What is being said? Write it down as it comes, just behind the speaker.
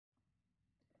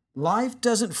Life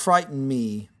Doesn't Frighten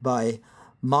Me by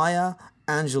Maya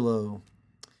Angelou.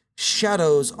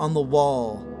 Shadows on the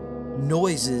wall,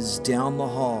 noises down the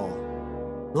hall.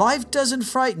 Life doesn't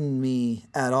frighten me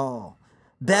at all.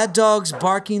 Bad dogs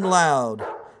barking loud,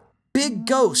 big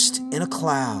ghost in a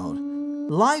cloud.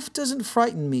 Life doesn't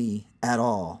frighten me at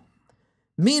all.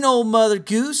 Mean old Mother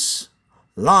Goose,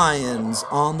 lions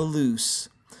on the loose.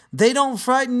 They don't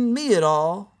frighten me at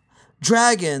all.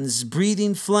 Dragons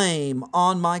breathing flame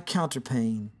on my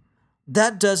counterpane.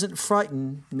 That doesn't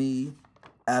frighten me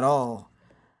at all.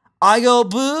 I go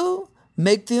boo,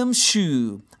 make them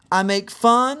shoo. I make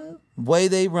fun, way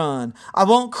they run. I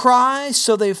won't cry,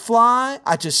 so they fly.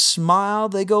 I just smile,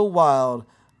 they go wild.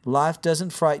 Life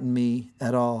doesn't frighten me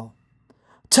at all.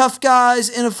 Tough guys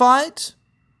in a fight,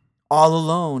 all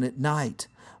alone at night.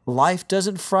 Life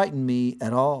doesn't frighten me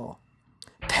at all.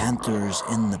 Panthers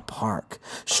in the park,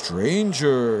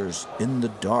 strangers in the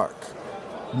dark.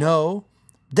 No,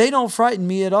 they don't frighten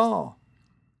me at all.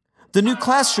 The new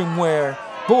classroom where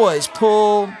boys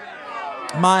pull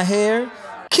my hair,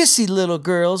 kissy little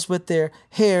girls with their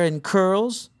hair in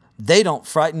curls, they don't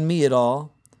frighten me at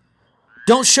all.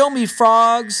 Don't show me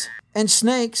frogs and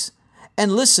snakes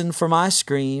and listen for my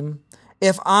scream.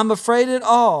 If I'm afraid at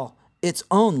all, it's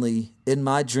only in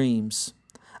my dreams.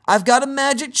 I've got a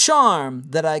magic charm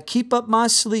that I keep up my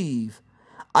sleeve.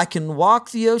 I can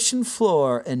walk the ocean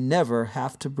floor and never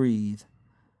have to breathe.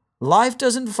 Life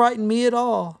doesn't frighten me at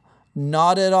all.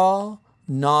 Not at all.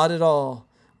 Not at all.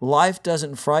 Life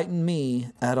doesn't frighten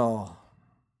me at all.